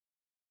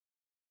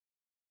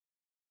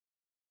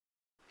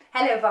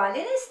Hello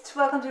violinists,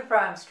 welcome to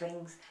Brown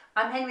Strings.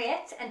 I'm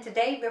Henriette and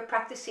today we're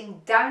practicing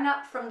Down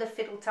Up from the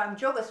Fiddle Time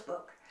Joggers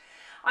book.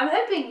 I'm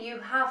hoping you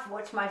have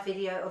watched my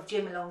video of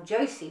Jim Along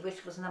Josie,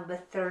 which was number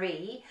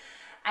 3,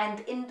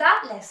 and in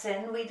that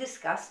lesson we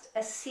discussed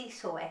a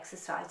seesaw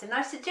exercise, and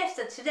I suggest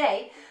that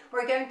today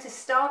we're going to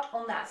start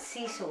on that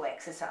seesaw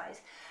exercise.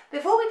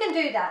 Before we can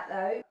do that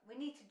though, we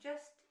need to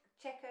just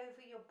check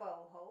over your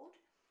bow hold.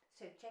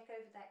 So check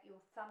over that your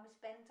thumb is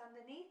bent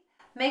underneath.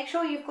 Make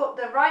sure you've got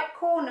the right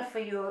corner for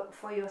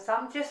your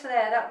thumb, just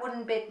there, that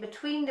wooden bit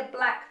between the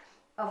black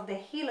of the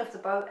heel of the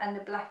bow and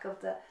the black of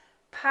the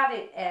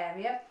padded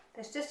area.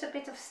 There's just a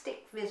bit of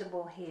stick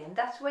visible here, and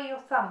that's where your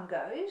thumb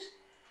goes.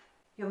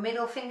 Your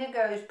middle finger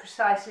goes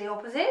precisely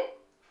opposite.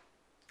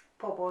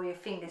 Pop all your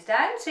fingers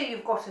down, so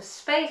you've got a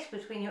space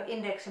between your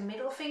index and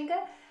middle finger,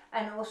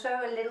 and also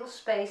a little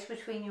space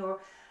between your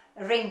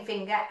ring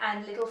finger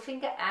and little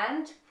finger,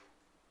 and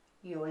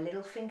your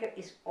little finger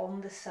is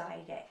on the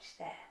side edge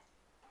there.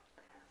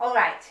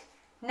 Alright,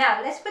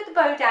 now let's put the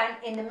bow down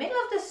in the middle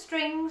of the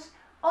strings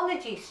on the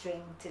G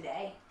string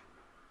today.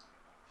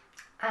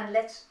 And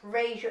let's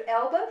raise your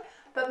elbow,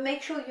 but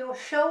make sure your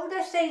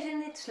shoulder stays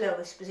in its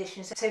lowest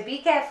position. So be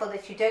careful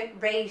that you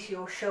don't raise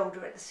your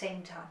shoulder at the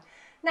same time.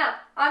 Now,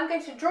 I'm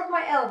going to drop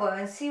my elbow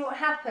and see what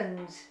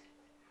happens.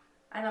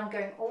 And I'm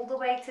going all the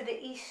way to the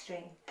E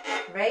string.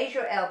 Raise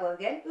your elbow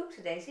again. Oops,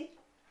 a daisy.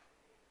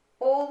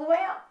 All the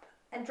way up.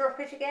 And drop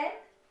it again.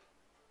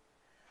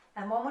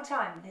 And one more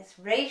time. Let's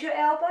raise your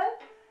elbow.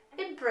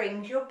 It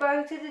brings your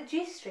bow to the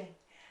G string.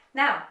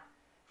 Now,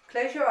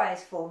 close your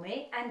eyes for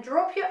me and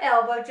drop your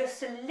elbow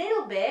just a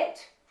little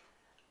bit.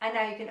 And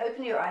now you can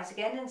open your eyes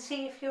again and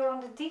see if you're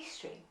on the D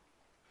string.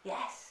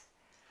 Yes.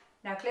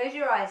 Now close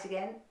your eyes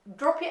again.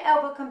 Drop your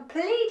elbow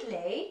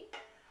completely.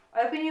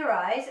 Open your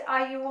eyes.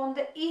 Are you on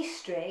the E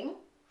string?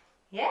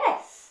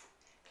 Yes.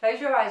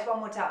 Close your eyes one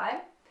more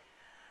time.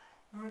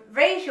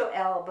 Raise your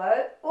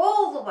elbow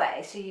all the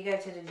way, so you go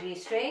to the G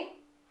string.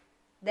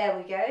 There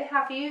we go.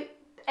 Have you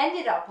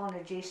ended up on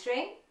the G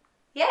string?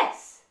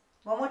 Yes.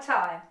 One more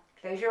time.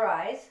 Close your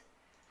eyes.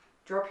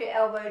 Drop your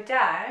elbow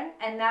down,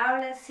 and now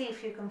let's see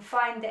if you can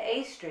find the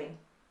A string.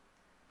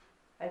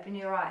 Open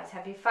your eyes.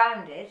 Have you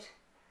found it?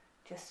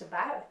 Just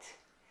about.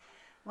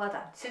 Well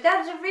done. So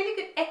that is a really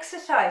good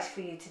exercise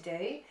for you to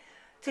do,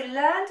 to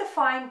learn to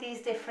find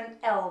these different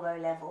elbow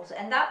levels,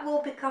 and that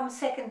will become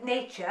second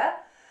nature.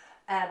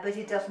 But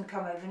it doesn't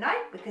come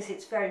overnight because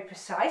it's very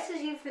precise,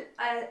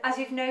 as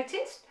you've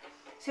noticed.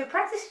 So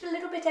practice it a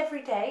little bit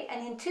every day,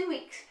 and in 2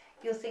 weeks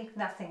you'll think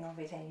nothing of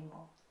it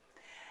anymore.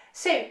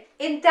 So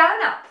in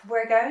Down Up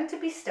we're going to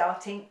be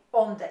starting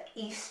on the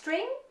E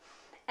string,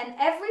 and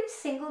every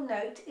single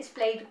note is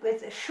played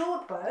with a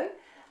short bow,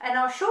 and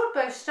our short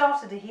bows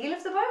start at the heel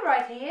of the bow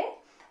right here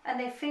and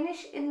they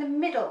finish in the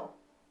middle.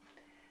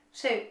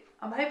 So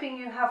I'm hoping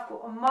you have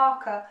got a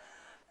marker,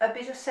 a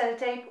bit of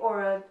sellotape,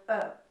 or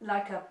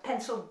like a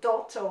pencil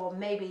dot, or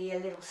maybe a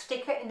little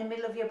sticker in the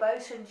middle of your bow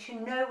so that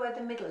you know where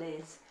the middle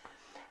is.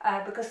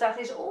 Because that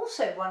is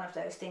also one of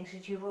those things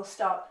that you will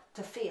start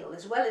to feel,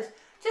 as well as,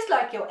 just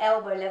like your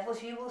elbow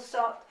levels, you will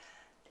start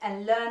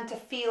and learn to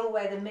feel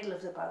where the middle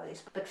of the bow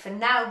is. But for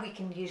now we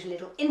can use a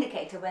little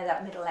indicator where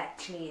that middle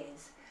actually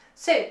is.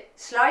 So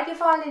slide your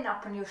violin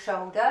up on your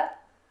shoulder,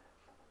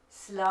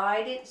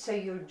 slide it so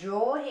your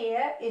jaw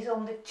here is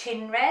on the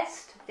chin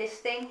rest, this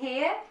thing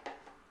here.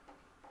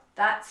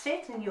 That's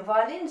it, and your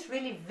violin's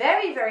really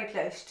very, very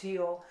close to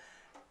your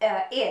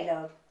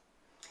earlobe.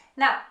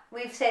 Now,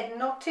 we've said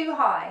not too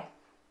high,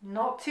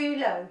 not too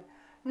low,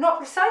 not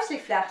precisely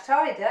flat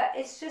either,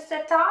 it's just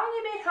a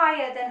tiny bit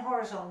higher than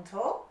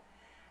horizontal.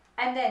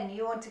 And then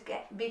you want to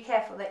be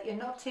careful that you're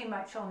not too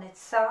much on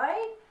its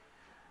side,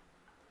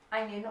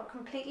 and you're not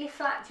completely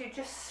flat, you're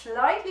just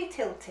slightly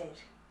tilted.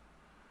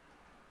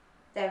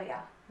 There we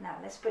are. Now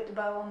let's put the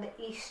bow on the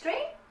E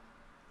string.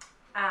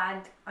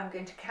 And I'm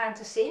going to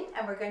count us in,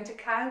 and we're going to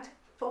count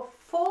for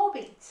 4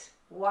 beats.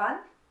 1,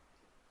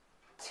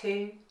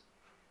 2,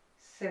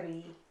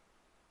 3,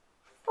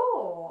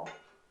 4.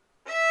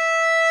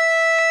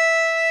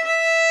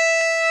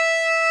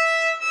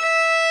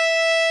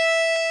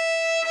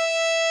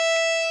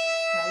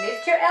 Now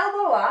lift your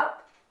elbow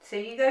up, so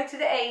you go to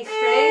the A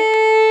string.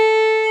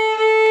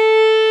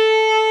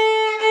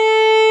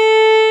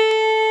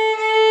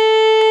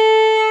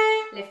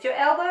 Lift your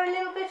elbow a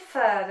little bit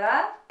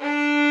further.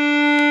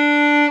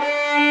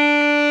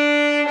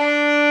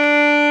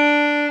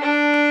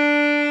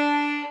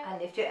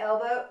 Your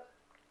elbow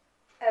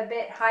a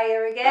bit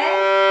higher again.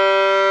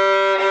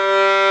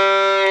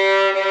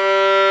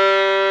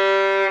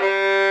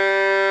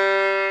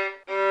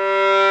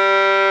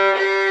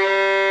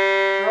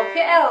 Drop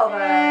your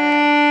elbow.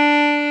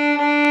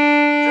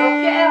 Drop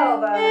your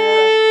elbow.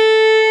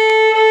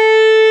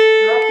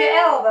 Drop your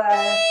elbow.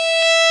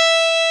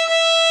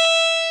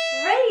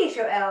 Raise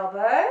your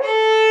elbow.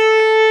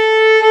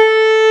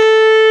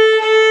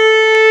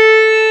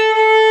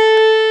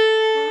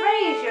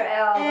 Raise your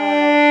elbow.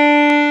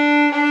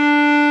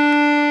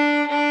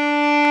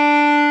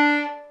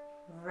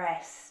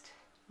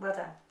 Well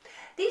done.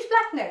 These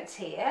black notes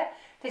here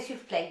that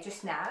you've played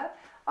just now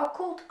are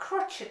called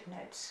crotchet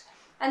notes,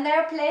 and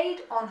they're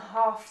played on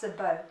half the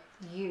bow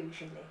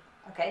usually.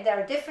 Okay, there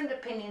are different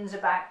opinions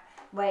about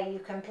where you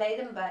can play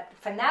them, but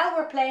for now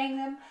we're playing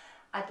them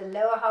at the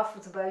lower half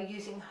of the bow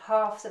using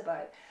half the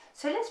bow.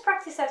 So let's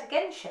practice that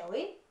again, shall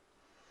we?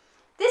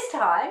 This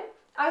time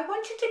I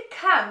want you to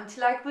count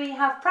like we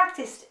have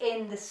practiced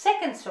in the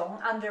second song,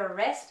 Under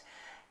Arrest.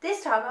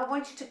 This time I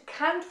want you to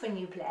count when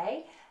you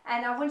play,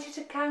 and I want you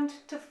to count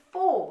to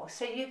 4.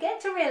 So you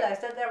get to realize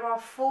that there are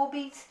 4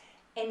 beats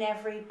in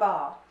every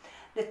bar.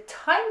 The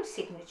time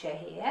signature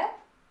here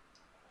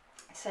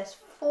says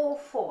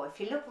 4-4. If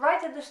you look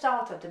right at the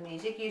start of the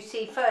music, you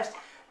see first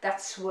that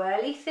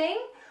swirly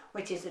thing,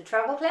 which is the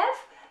treble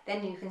clef.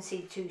 Then you can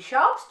see 2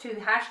 sharps,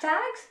 2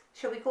 hashtags,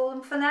 shall we call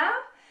them for now?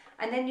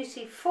 And then you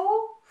see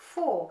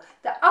 4-4.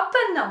 The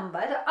upper number,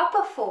 the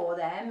upper 4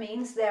 there,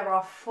 means there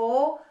are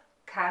 4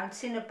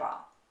 counts in a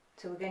bar.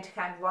 So we're going to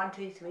count 1,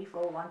 2, 3,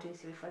 4, 1, 2,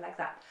 3, 4, like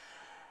that.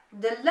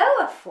 The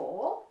lower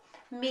 4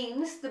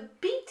 means the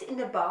beat in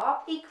the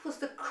bar equals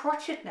the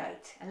crotchet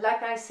note. And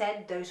like I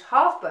said, those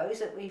half bows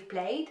that we've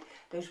played,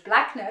 those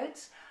black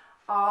notes,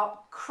 are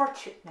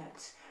crotchet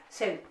notes.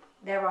 So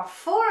there are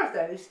 4 of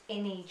those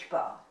in each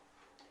bar.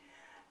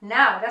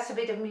 Now that's a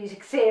bit of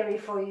music theory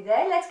for you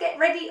there. Let's get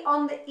ready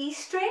on the E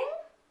string.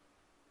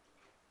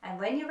 And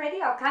when you're ready,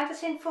 I'll count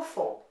us in for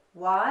 4.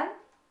 1,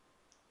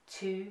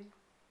 2,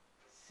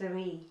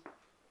 3,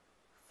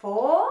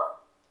 4.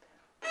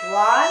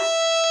 1,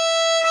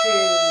 2,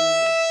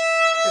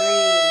 3,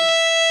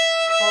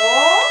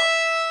 4.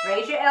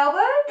 Raise your elbow. 1,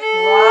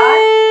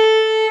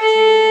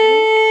 2,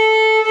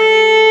 3,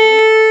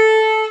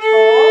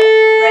 4.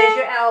 Raise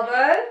your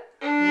elbow.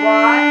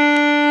 1,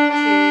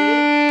 2,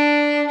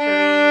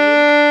 3,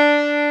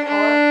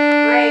 4.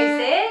 Raise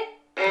it.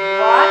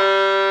 1,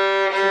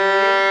 2,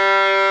 3,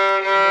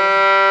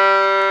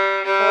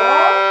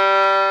 4.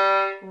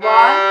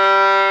 1,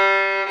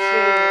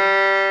 2,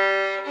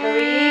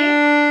 3,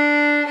 4.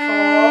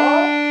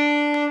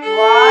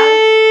 1,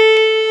 2,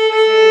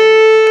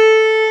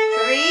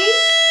 3,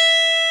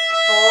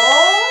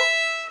 4.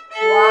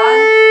 1,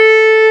 2,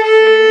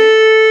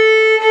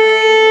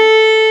 3,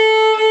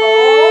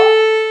 4.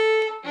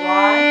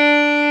 1,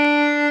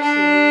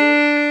 2,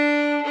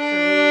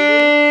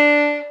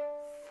 3,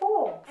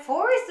 4.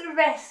 4 is the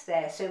rest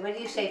there. So whether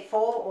you say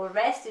 4 or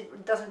rest,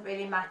 it doesn't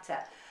really matter.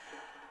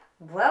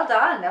 Well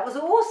done, that was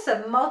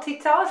awesome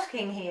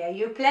multitasking here.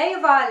 You play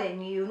a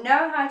violin, you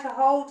know how to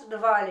hold the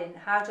violin,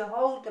 how to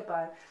hold the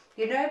bow.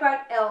 You know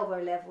about elbow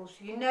levels,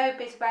 you know a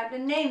bit about the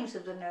names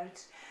of the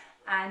notes,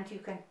 and you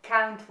can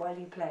count while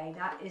you play.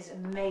 That is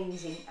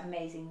amazing,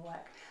 amazing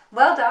work.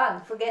 Well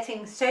done for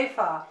getting so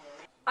far.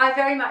 I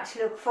very much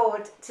look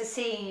forward to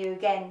seeing you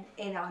again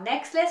in our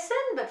next lesson,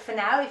 but for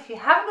now, if you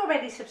haven't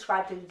already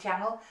subscribed to the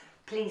channel,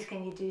 please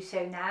can you do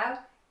so now.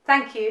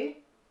 Thank you.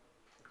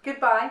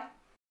 Goodbye.